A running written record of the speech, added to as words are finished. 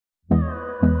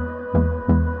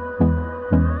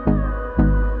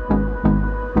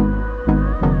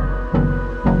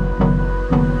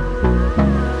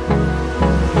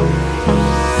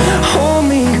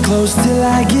close till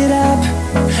I get up.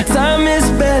 Time is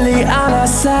barely on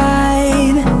our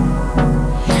side.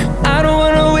 I don't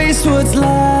wanna waste what's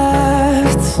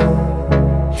left.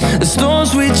 The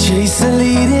storms we chase are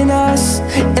leading us,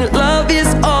 and love is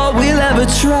all we'll ever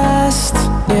trust.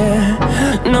 Yeah,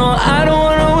 no, I don't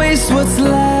wanna waste what's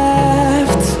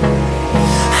left.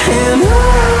 And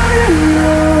on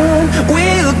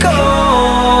we'll go,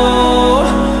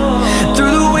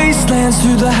 through the wastelands,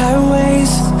 through the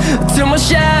highways, till my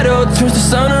shadow turns to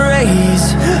sun rays.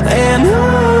 And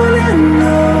on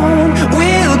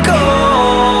we'll go,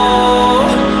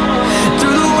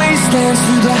 through the wastelands,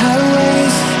 through the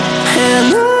highways,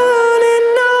 and on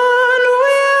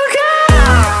we'll go.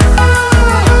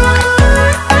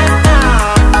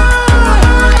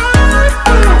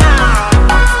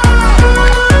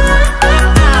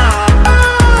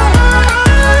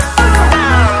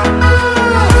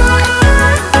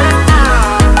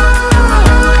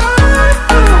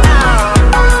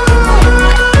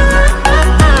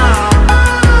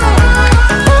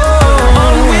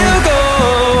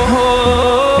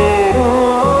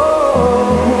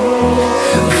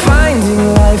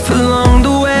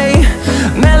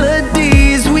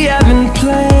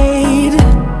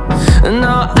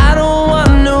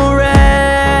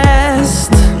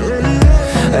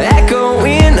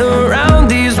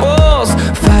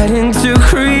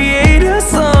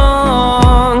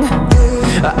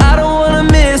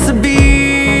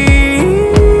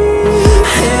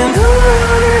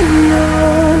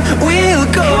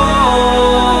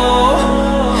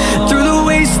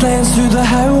 Through the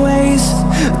highways,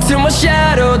 till my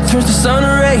shadow turns to sun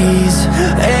rays.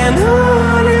 And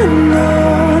on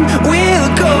we'll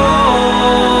go,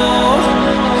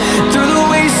 through the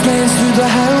wastelands, through the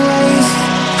highways,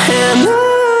 and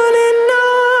on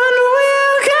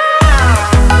we'll go.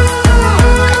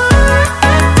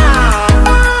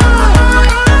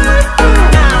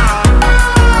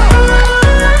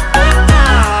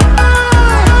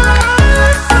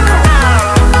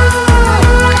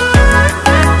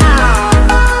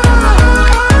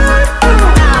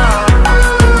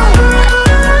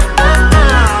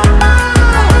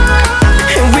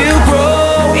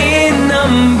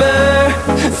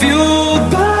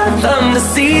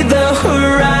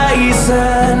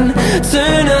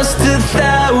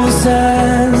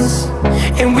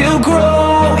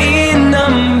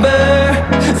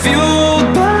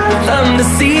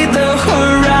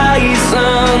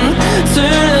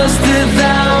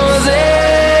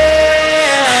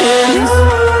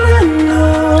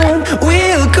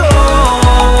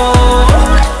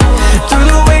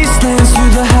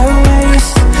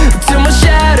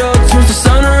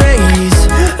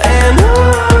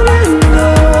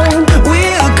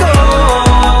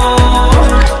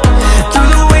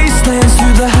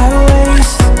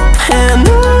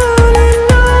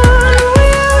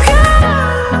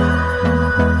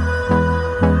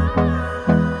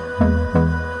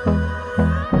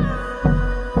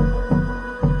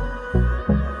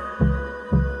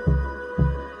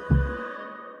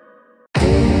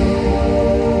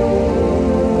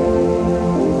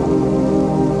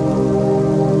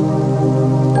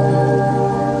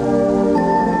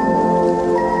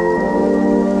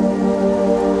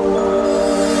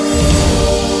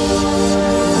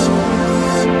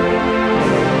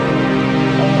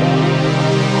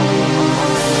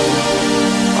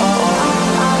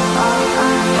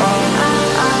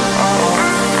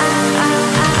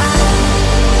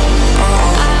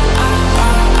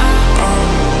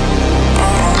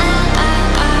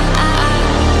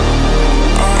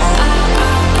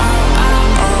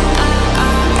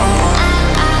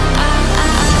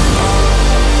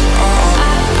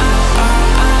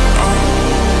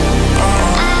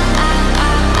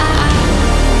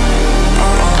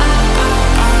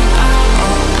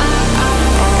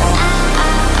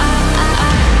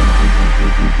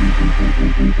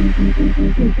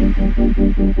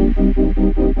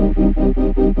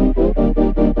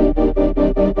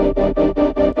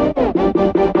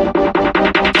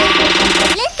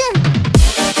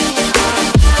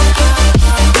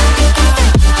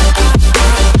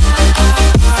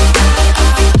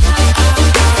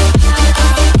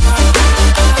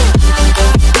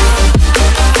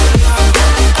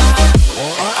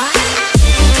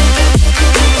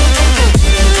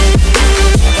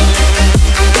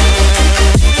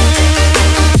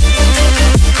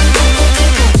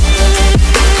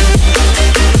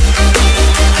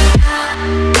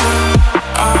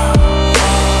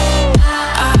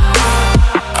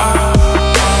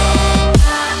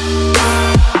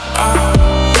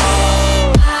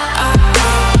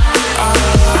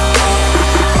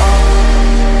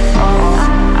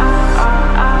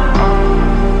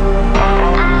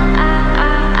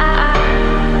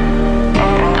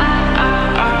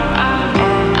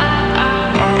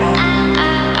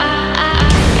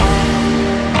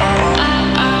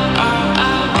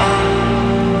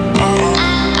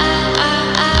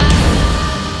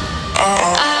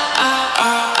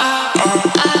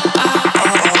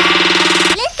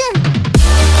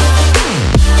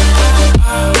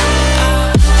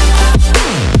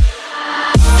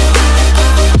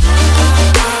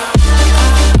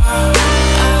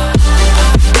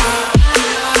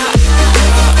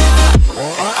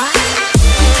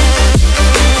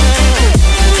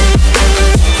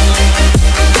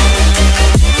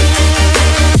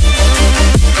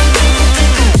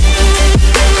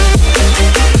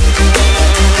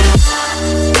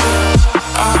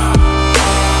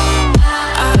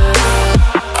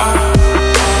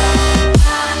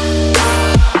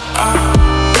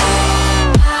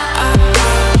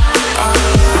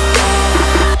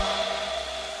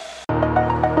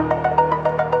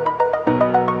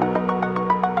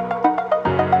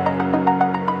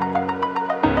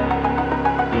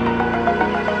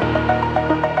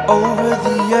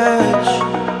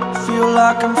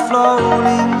 I'm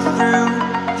floating through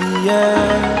the air.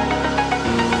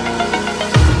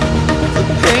 The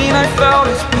pain I felt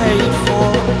is paid for,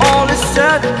 all is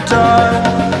said and done.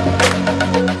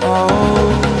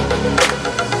 Oh,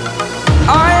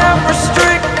 I am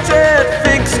restricted,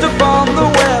 fixed upon the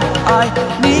web. I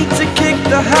need to kick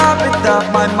the habit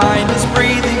that my mind is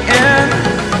breathing in.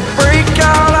 Break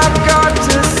out, I've got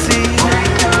to see.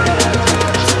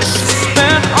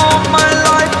 Spent all my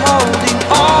life holding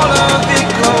all of it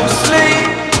closely.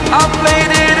 I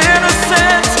played it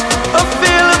innocent, a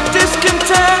feel of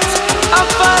discontent. I'm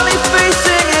finally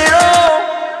facing it all,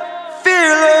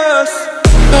 fearless.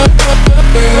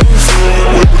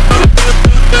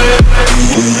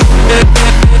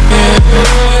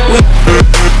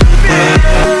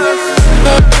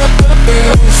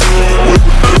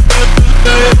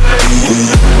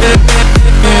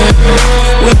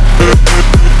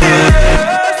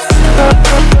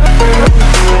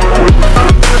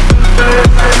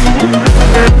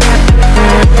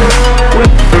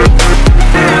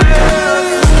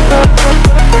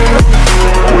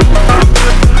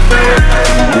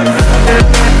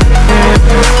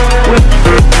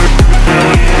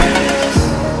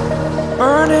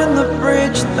 Burning the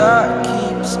bridge that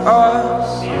keeps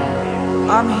us.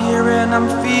 I'm here and I'm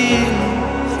feeling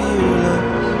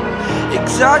fearless.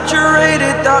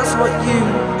 Exaggerated, that's what you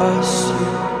assume.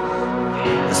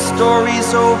 The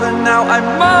story's over now, I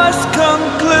must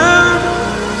conclude.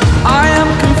 I am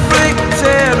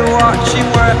conflicted, watching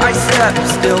where I step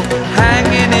still,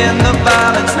 hanging in the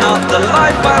balance. Not the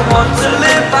life I want to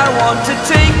live, I want to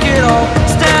take it all.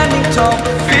 Standing tall,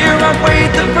 fear I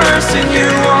weighed the person you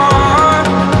are.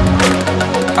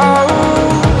 Oh,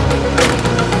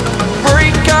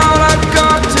 break out, I've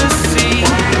got to see.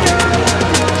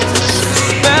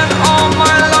 Spent all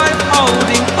my life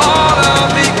holding all of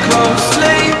it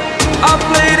closely. I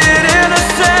played it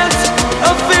innocent,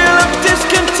 a feel of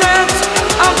discontent.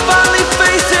 I'm finally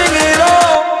facing it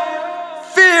all,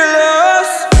 fearless.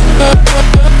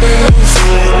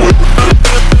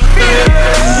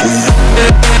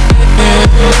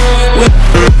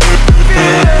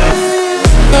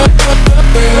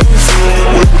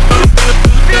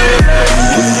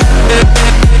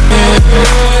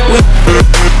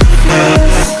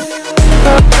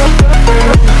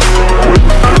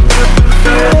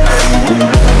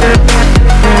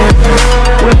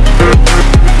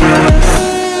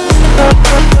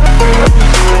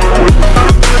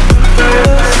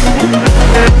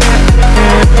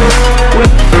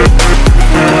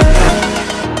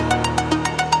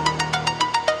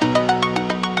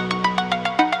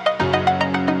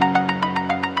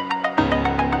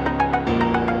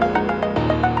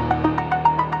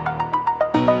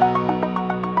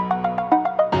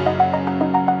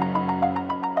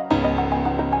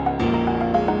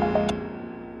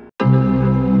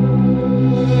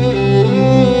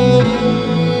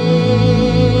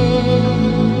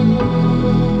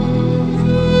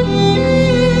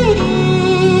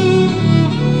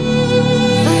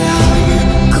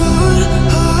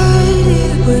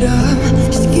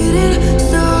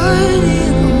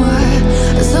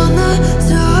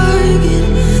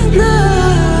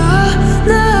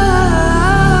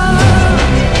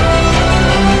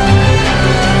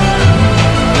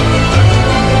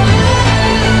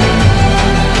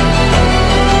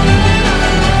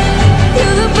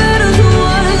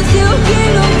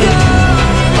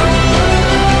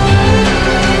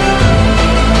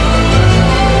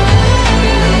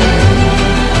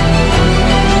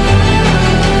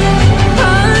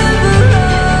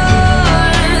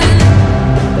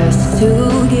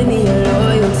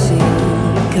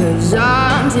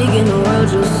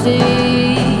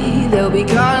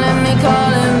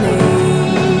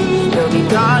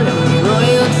 Calling me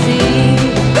royalty.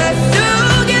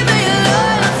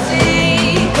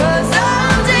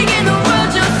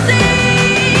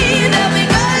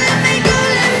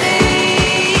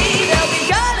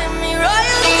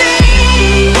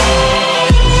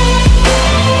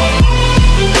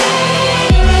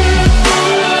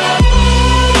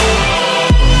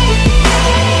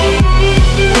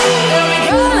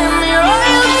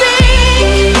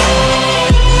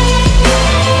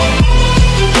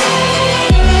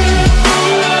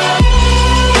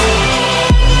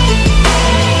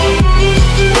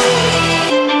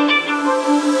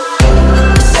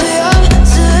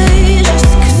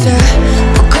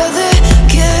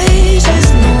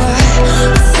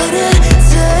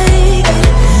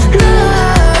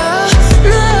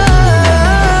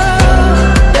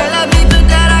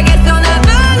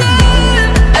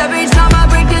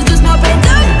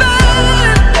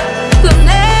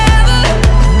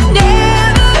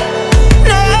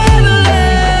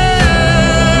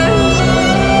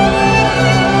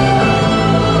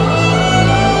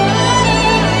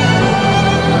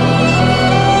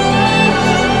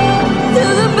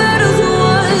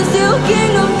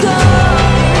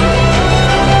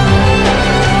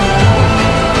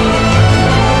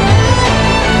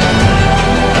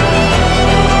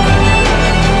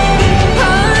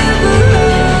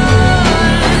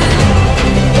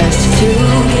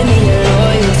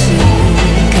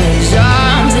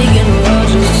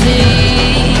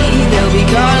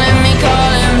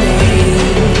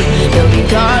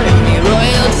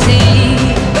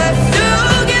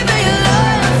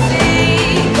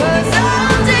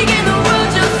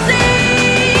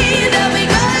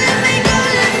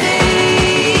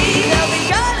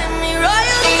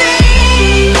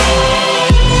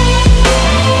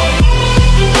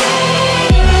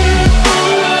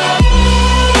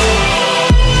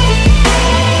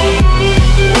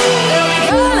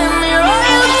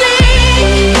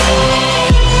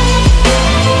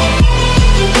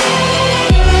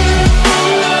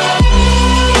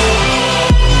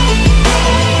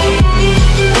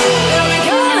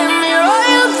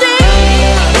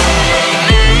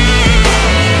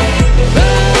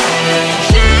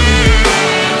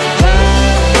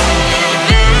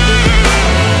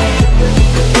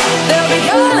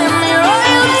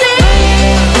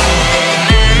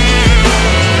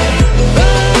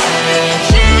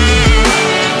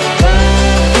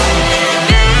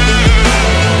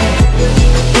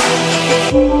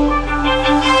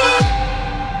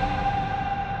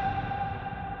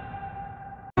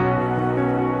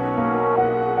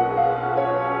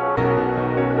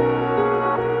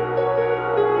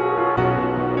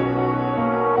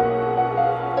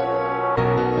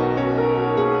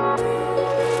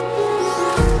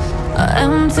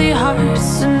 Empty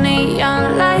hearts and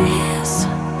neon lights,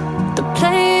 they're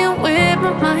playing with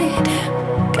my mind.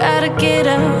 Gotta get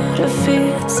out of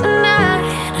here tonight.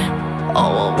 Oh,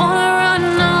 I wanna run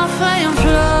off and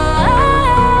fly.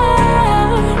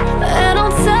 And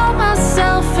I'll tell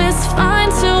myself it's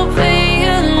fine to be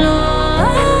alone,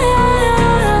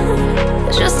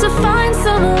 just to find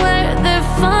somewhere that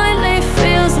finally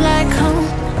feels like home.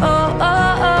 Oh,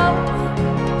 oh, oh.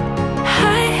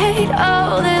 I hate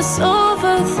all this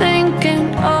overthinking.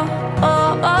 Oh,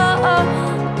 oh, oh, oh.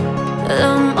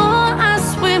 The more I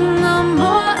swim, the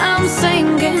more I'm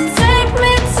sinking. Take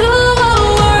me to a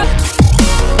world.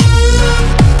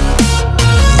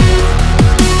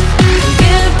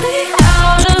 Get me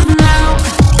out of now,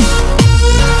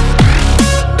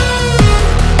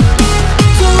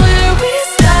 to where we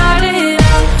started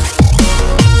out.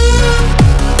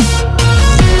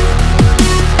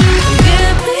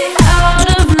 Get me out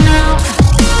of now,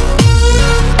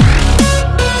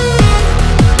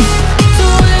 to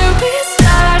where we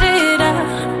started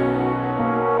out.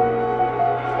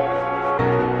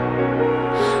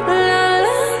 La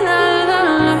la la la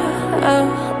la, oh,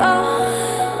 oh.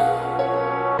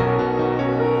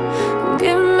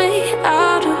 Get me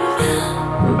out of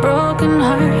broken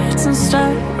hearts and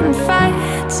starting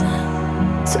fights,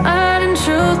 turning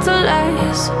truth to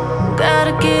lies.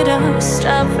 Gotta get up,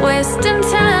 stop wasting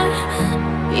time.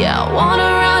 Yeah, I wanna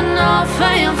run off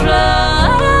and fly.